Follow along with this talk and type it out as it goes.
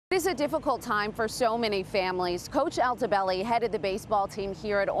is a difficult time for so many families. Coach Altobelli headed the baseball team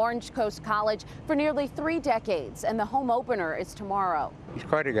here at Orange Coast College for nearly 3 decades, and the home opener is tomorrow. He's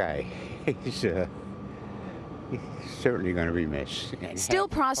quite a guy. He's certainly going to be missed. Still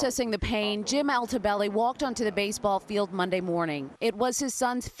processing the pain, Jim Altobelli walked onto the baseball field Monday morning. It was his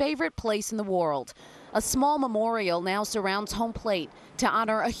son's favorite place in the world. A small memorial now surrounds home plate to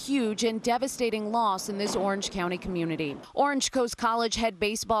honor a huge and devastating loss in this Orange County community. Orange Coast College head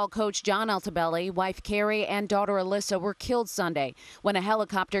baseball coach John Altobelli, wife Carrie, and daughter Alyssa were killed Sunday when a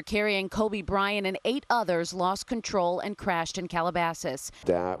helicopter carrying Kobe Bryant and 8 others lost control and crashed in Calabasas.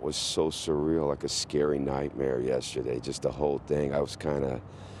 That was so surreal, like a scary nightmare yesterday, just the whole thing. I was kind of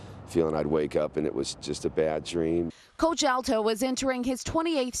feeling I'd wake up and it was just a bad dream. Coach Alto was entering his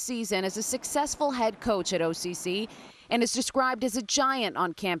 28th season as a successful head coach at OCC and is described as a giant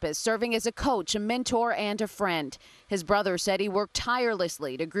on campus, serving as a coach, a mentor, and a friend. His brother said he worked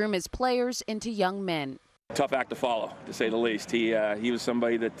tirelessly to groom his players into young men. Tough act to follow, to say the least. He was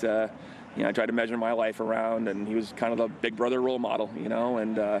somebody that I tried to measure my life around, and he was kind of the big brother role model,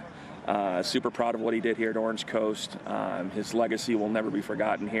 and super proud of what he did here at Orange Coast. His legacy will never be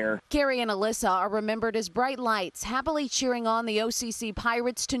forgotten here. Carrie and Alyssa are remembered as bright lights, happily cheering on the OCC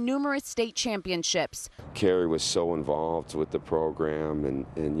Pirates to numerous state championships. Carrie was so involved with the program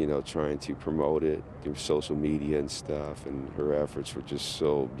and trying to promote it through social media and stuff, and her efforts were just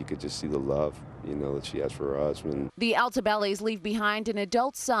so, you could just see the love that she has for her husband. The Altobellis leave behind an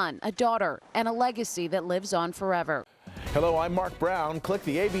adult son, a daughter, and a legacy that lives on forever. Hello, I'm Mark Brown. Click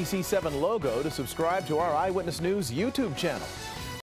the ABC7 logo to subscribe to our Eyewitness News YouTube channel.